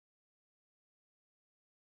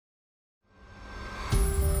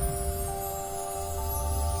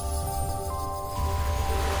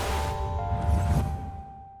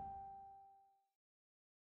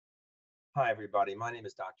Hi, everybody. My name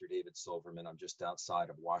is Dr. David Silverman. I'm just outside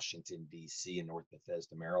of Washington, D.C. in North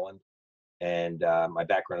Bethesda, Maryland. And my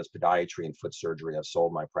background is podiatry and foot surgery. I've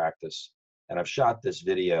sold my practice. And I've shot this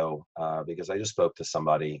video because I just spoke to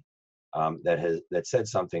somebody that said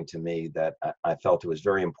something to me that I felt it was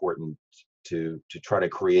very important to try to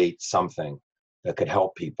create something that could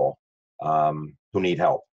help people who need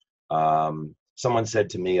help. Someone said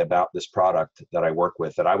to me about this product that I work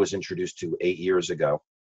with that I was introduced to 8 years ago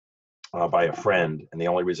by a friend, and the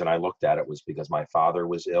only reason I looked at it was because my father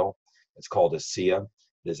was ill. It's called Asea.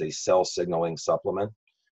 It is a cell signaling supplement,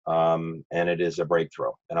 and it is a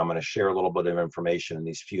breakthrough. And I'm going to share a little bit of information in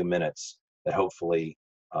these few minutes that hopefully,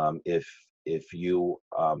 if you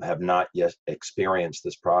have not yet experienced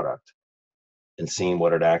this product and seen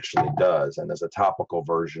what it actually does, and there's a topical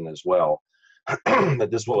version as well, that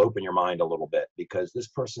this will open your mind a little bit, because this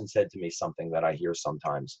person said to me something that I hear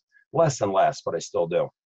sometimes, less and less, but I still do.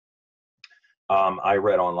 I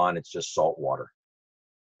read online it's just salt water,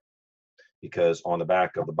 because on the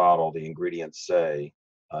back of the bottle the ingredients say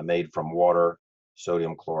made from water,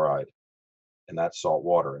 sodium chloride, and that's salt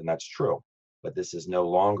water, and that's true. But this is no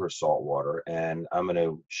longer salt water, and I'm going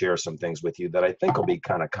to share some things with you that I think will be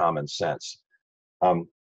kind of common sense. Let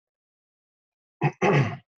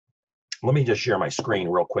me just share my screen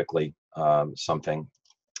real quickly, something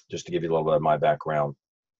just to give you a little bit of my background.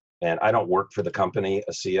 And I don't work for the company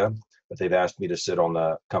Asea, but they've asked me to sit on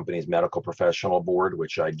the company's medical professional board,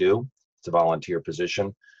 which I do. It's a volunteer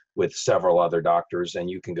position with several other doctors, and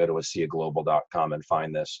you can go to aseaglobal.com and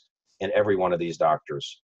find this. And every one of these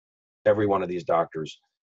doctors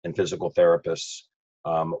and physical therapists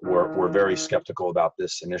were very skeptical about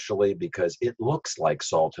this initially, because it looks like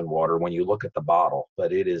salt and water when you look at the bottle,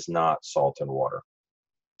 but it is not salt and water.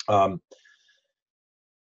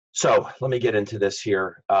 So let me get into this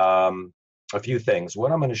here. A few things.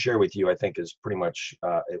 What I'm going to share with you, I think, is pretty much,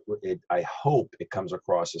 I hope it comes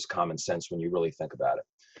across as common sense when you really think about it.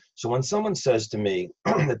 So when someone says to me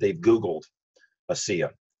that they've Googled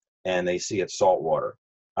Asea and they see it's salt water,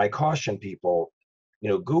 I caution people,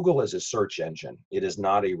 Google is a search engine. It is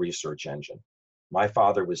not a research engine. My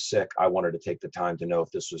father was sick. I wanted to take the time to know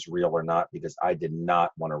if this was real or not, because I did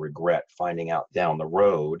not want to regret finding out down the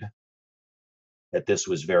road that this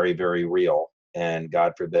was very, very real. And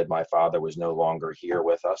God forbid my father was no longer here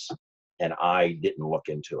with us, and I didn't look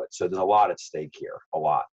into it. So there's a lot at stake here, a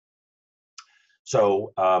lot.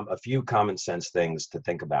 So a few common sense things to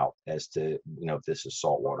think about as to, if this is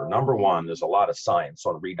salt water. Number one, there's a lot of science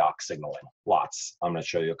on redox signaling, lots. I'm going to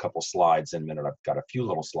show you a couple slides in a minute. I've got a few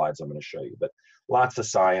little slides I'm going to show you, but lots of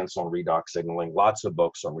science on redox signaling, lots of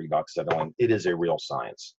books on redox signaling. It is a real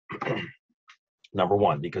science. Number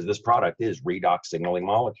one, because this product is redox signaling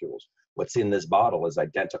molecules. What's in this bottle is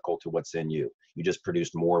identical to what's in you. You just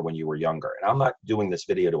produced more when you were younger. And I'm not doing this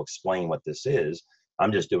video to explain what this is.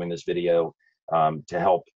 I'm just doing this video to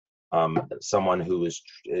help someone who is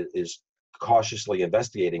cautiously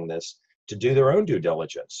investigating this to do their own due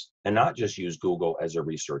diligence and not just use Google as a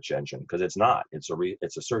research engine, because it's not. It's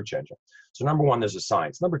a search engine. So number one, there's a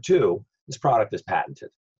science. Number two, this product is patented.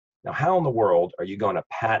 Now, how in the world are you going to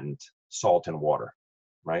patent salt and water,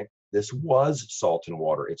 right? This was salt and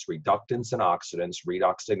water. It's reductants and oxidants,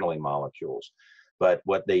 redox signaling molecules. But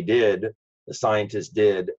what they did, the scientists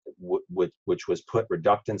did, which was put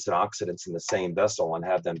reductants and oxidants in the same vessel and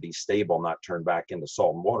have them be stable, not turn back into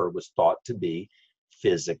salt and water, was thought to be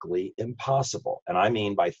physically impossible. And I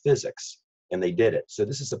mean by physics, and they did it. So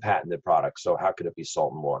this is a patented product. So how could it be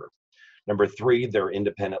salt and water? Number three, their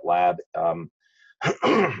independent lab and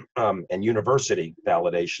university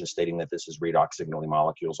validation stating that this is redox signaling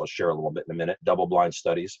molecules. I'll share a little bit in a minute. Double-blind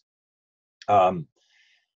studies. Also,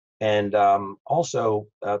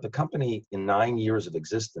 the company in 9 years of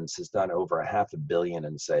existence has done over $500 million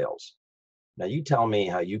in sales. Now, you tell me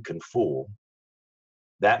how you can fool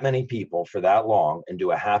that many people for that long and do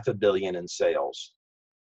 $500 million in sales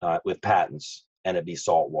with patents and it be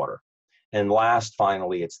salt water. And last,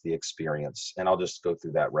 finally, it's the experience. And I'll just go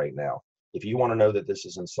through that right now. If you want to know that this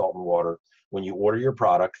isn't salt and water, when you order your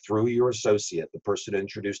product through your associate, the person who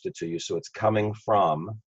introduced it to you, so it's coming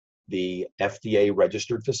from the FDA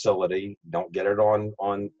registered facility, don't get it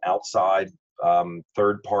on outside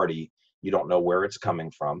third party, you don't know where it's coming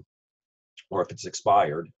from or if it's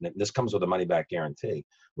expired. And this comes with a money back guarantee.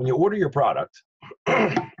 When you order your product,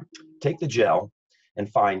 take the gel and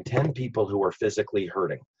find 10 people who are physically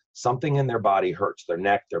hurting. Something in their body hurts, their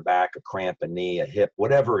neck, their back, a cramp, a knee, a hip,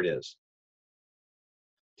 whatever it is.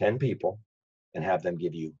 10 people, and have them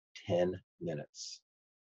give you 10 minutes.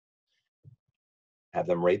 Have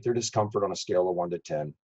them rate their discomfort on a scale of 1 to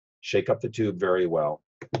 10. Shake up the tube very well.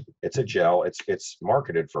 It's a gel. It's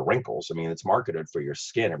marketed for wrinkles. I mean, it's marketed for your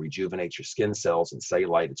skin. It rejuvenates your skin cells and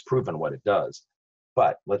cellulite. It's proven what it does.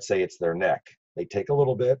 But let's say it's their neck. They take a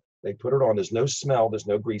little bit, they put it on. There's no smell, there's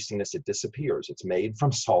no greasiness. It disappears. It's made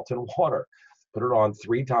from salt and water. Put it on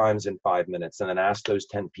 3 times in 5 minutes, and then ask those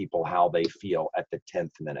 10 people how they feel at the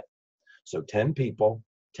 10th minute. So 10 people,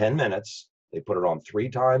 10 minutes. They put it on 3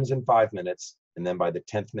 times in 5 minutes, and then by the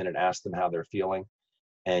 10th minute, ask them how they're feeling,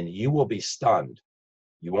 and you will be stunned.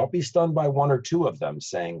 You won't be stunned by 1 or 2 of them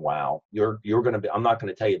saying, wow, you're going to be, I'm not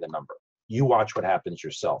going to tell you the number. You watch what happens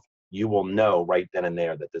yourself. You will know right then and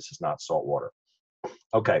there that this is not salt water.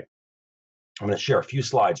 Okay, I'm going to share a few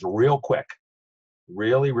slides real quick,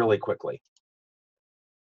 really, really quickly.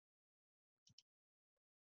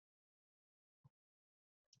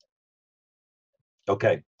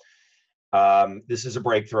 Okay, this is a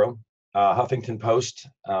breakthrough. Huffington Post,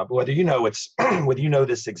 whether you know whether you know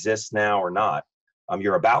this exists now or not,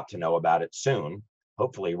 you're about to know about it soon,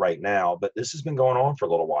 hopefully right now, but this has been going on for a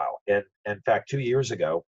little while. And in fact, 2 years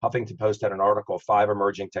ago, Huffington Post had an article, 5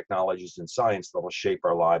 emerging technologies in science that will shape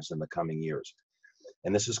our lives in the coming years.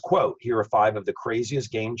 And this is, quote, here are 5 of the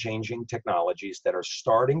craziest game-changing technologies that are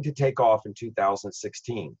starting to take off in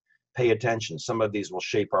 2016. Pay attention, some of these will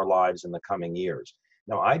shape our lives in the coming years.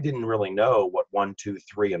 Now, I didn't really know what 1, 2,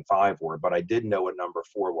 3, and 5 were, but I did know what number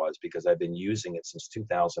 4 was because I've been using it since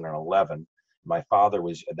 2011. My father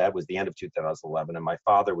was, that was the end of 2011, and my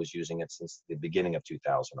father was using it since the beginning of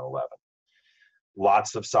 2011.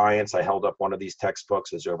 Lots of science. I held up one of these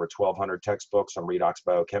textbooks. There's over 1,200 textbooks on redox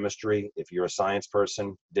biochemistry. If you're a science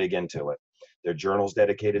person, dig into it. There are journals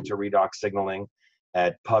dedicated to redox signaling.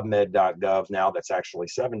 At PubMed.gov now, that's actually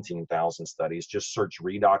 17,000 studies. Just search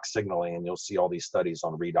redox signaling and you'll see all these studies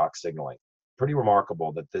on redox signaling. Pretty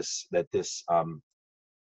remarkable that this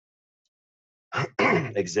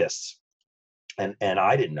exists. And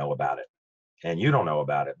I didn't know about it. And you don't know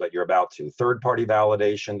about it, but you're about to. Third-party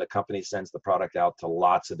validation, the company sends the product out to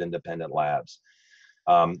lots of independent labs.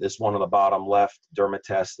 This one on the bottom left,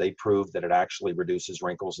 Dermatest, they proved that it actually reduces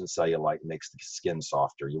wrinkles and cellulite and makes the skin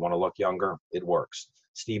softer. You want to look younger? It works.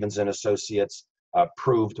 Stevens and Associates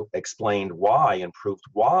explained why and proved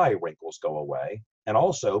why wrinkles go away, and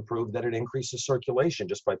also proved that it increases circulation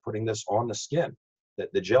just by putting this on the skin,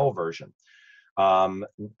 the gel version.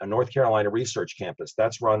 A North Carolina research campus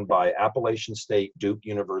that's run by Appalachian State, Duke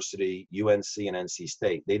University, UNC, and NC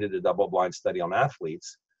State. They did a double-blind study on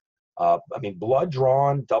athletes.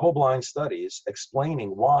 Blood-drawn, double-blind studies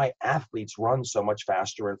explaining why athletes run so much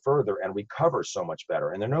faster and further and recover so much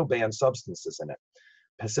better. And there are no banned substances in it.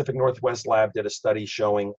 Pacific Northwest Lab did a study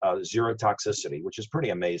showing 0 toxicity, which is pretty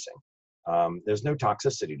amazing. There's no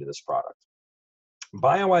toxicity to this product.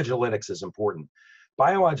 Bioagilytics is important.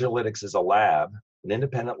 Bioagilytics is a lab, an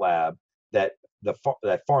independent lab, that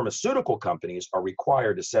pharmaceutical companies are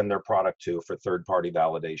required to send their product to for third-party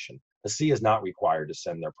validation. Asea is not required to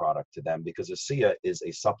send their product to them because Asea is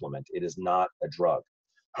a supplement. It is not a drug.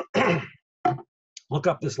 Look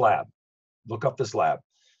up this lab. Look up this lab.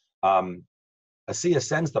 Asea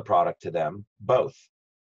sends the product to them, both,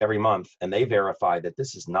 every month, and they verify that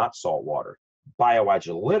this is not salt water.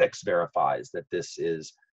 Bioagilytics verifies that this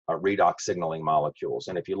is redox signaling molecules.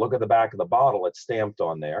 And if you look at the back of the bottle, it's stamped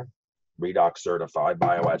on there, redox certified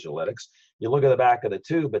bioagilytics. You look at the back of the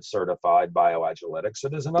tube, it's certified bioagilytics. So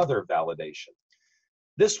there's another validation.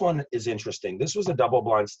 This one is interesting. This was a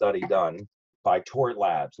double-blind study done by Torit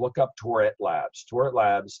Labs. Look up Torit Labs. Torit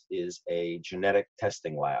Labs is a genetic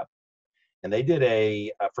testing lab. And they did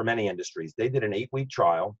for many industries, they did an 8-week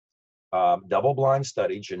trial, double-blind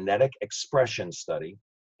study, genetic expression study.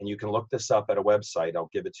 And you can look this up at a website. I'll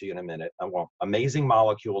give it to you in a minute.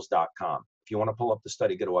 amazingmolecules.com. If you want to pull up the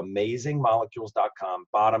study, go to amazingmolecules.com.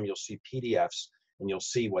 Bottom, you'll see PDFs, and you'll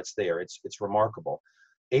see what's there. It's remarkable.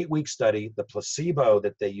 8-week study. The placebo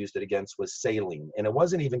that they used it against was saline. And it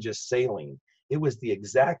wasn't even just saline. It was the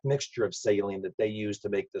exact mixture of saline that they used to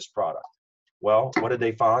make this product. Well, what did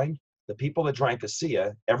they find? The people that drank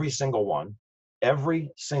Asea, every single one of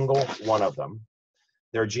them,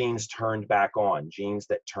 their genes turned back on, genes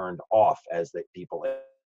that turned off as the people.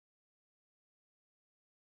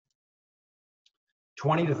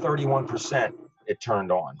 20 to 31% it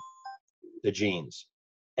turned on, the genes.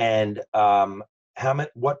 And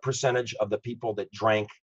what percentage of the people that drank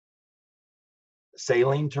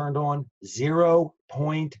saline turned on?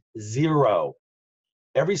 0.0.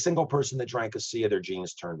 Every single person that drank Asea, their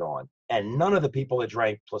genes turned on. And none of the people that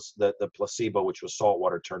drank the placebo, which was salt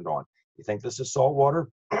water, turned on. You think this is salt water?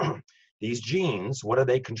 These genes, what do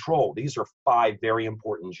they control? These are 5 very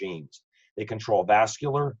important genes. They control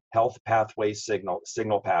vascular health pathways,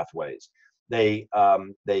 signal pathways. They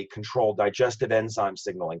control digestive enzyme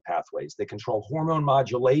signaling pathways. They control hormone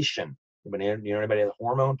modulation. Anybody have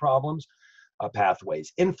hormone problems?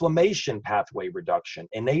 Pathways, inflammation pathway reduction,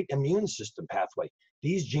 innate immune system pathway.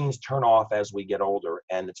 These genes turn off as we get older,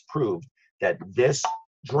 and it's proved that this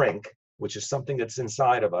drink, which is something that's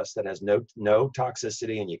inside of us that has no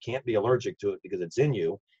toxicity, and you can't be allergic to it because it's in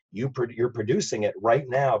you. You're producing it right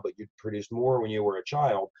now, but you produced more when you were a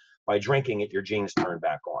child. By drinking it, your genes turn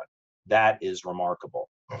back on. That is remarkable.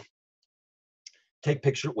 Take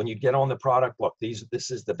picture when you get on the product. Look,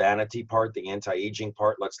 this is the vanity part, the anti-aging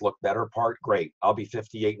part. Let's look better part. Great. I'll be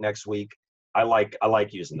 58 next week. I like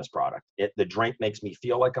using this product. The drink makes me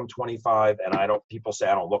feel like I'm 25, and people say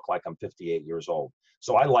I don't look like I'm 58 years old.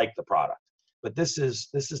 So I like the product. But these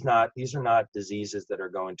are not diseases that are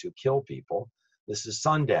going to kill people. This is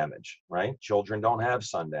sun damage, right? Children don't have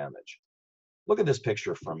sun damage. Look at this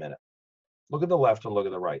picture for a minute. Look at the left and look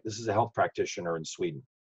at the right. This is a health practitioner in Sweden.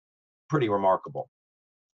 Pretty remarkable.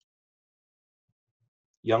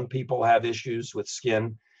 Young people have issues with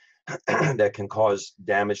skin that can cause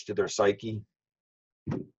damage to their psyche.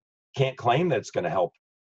 Can't claim that it's going to help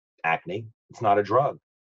acne. It's not a drug,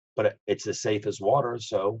 but it's as safe as water.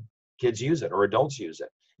 So kids use it or adults use it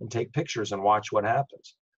and take pictures and watch what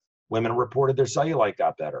happens. Women reported their cellulite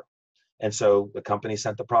got better. And so the company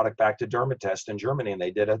sent the product back to Dermatest in Germany, and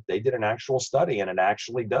they did an actual study, and it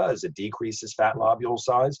actually does. It decreases fat lobule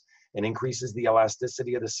size and increases the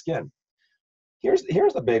elasticity of the skin. Here's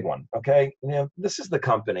the big one, okay? This is the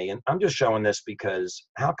company, and I'm just showing this because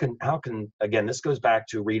how can again, this goes back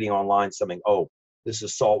to reading online something, oh, this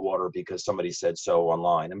is salt water because somebody said so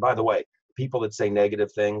online. And by the way, people that say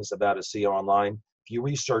negative things about Asea online, if you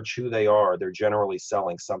research who they are, they're generally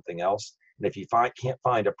selling something else. And if you can't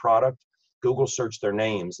find a product, Google search their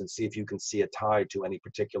names and see if you can see a tie to any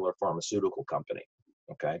particular pharmaceutical company,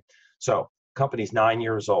 okay? So, company's 9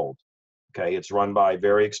 years old, okay? It's run by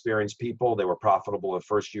very experienced people. They were profitable in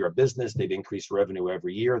first year of business. They've increased revenue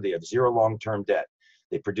every year. They have zero long-term debt.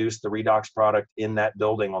 They produce the Redox product in that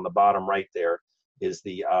building on the bottom right there is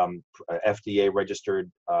the FDA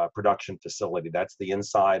registered production facility. That's the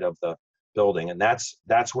inside of the building, and that's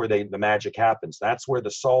where the magic happens. That's where the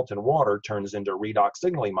salt and water turns into redox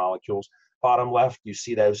signaling molecules. Bottom left, you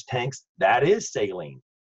see those tanks. That is saline.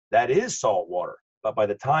 That is salt water. But by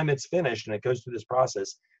the time it's finished and it goes through this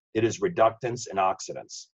process, it is reductants and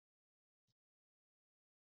oxidants.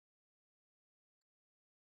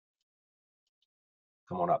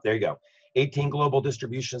 Come on up. There you go. 18 global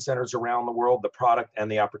distribution centers around the world. The product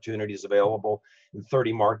and the opportunities available in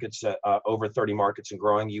 30 markets, over 30 markets and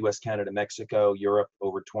growing. US, Canada, Mexico, Europe,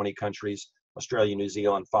 over 20 countries, Australia, New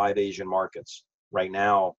Zealand, 5 Asian markets. Right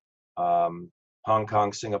now, Hong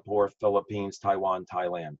Kong, Singapore, Philippines, Taiwan,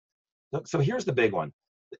 Thailand. So here's the big one.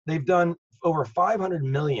 They've done over 500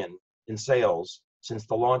 million in sales since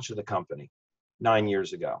the launch of the company 9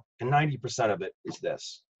 years ago. And 90% of it is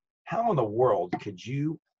this. How in the world could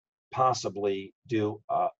you possibly do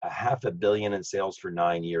a $500 million in sales for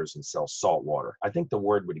 9 years and sell salt water? I think the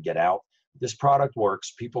word would get out. This product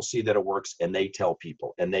works. People see that it works, and they tell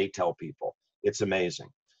people, and they tell people. It's amazing.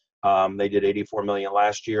 They did 84 million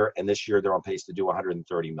last year, and this year they're on pace to do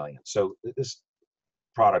 130 million. So this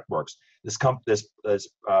product works. This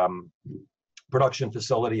production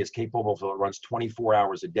facility is capable, so it runs 24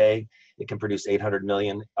 hours a day. It can produce 800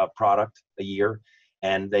 million of product a year,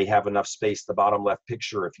 and they have enough space. The bottom left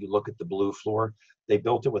picture, if you look at the blue floor, they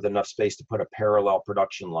built it with enough space to put a parallel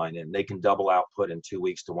production line in. They can double output in 2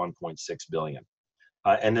 weeks to 1.6 billion.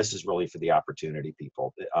 And this is really for the opportunity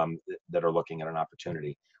people that are looking at an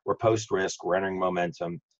opportunity. We're post-risk, we're entering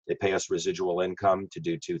momentum. They pay us residual income to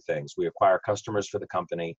do 2 things. We acquire customers for the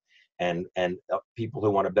company and people who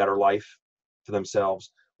want a better life for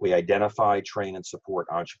themselves. We identify, train, and support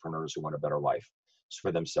entrepreneurs who want a better life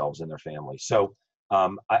for themselves and their families. So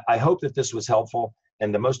I hope that this was helpful.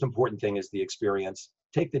 And the most important thing is the experience.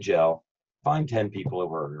 Take the gel, find 10 people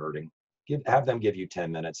who are hurting. Have them give you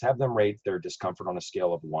 10 minutes. Have them rate their discomfort on a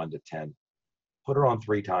scale of 1 to 10. Put it on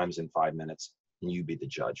 3 times in 5 minutes, and you be the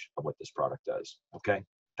judge of what this product does. Okay?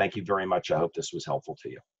 Thank you very much. I hope this was helpful to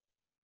you.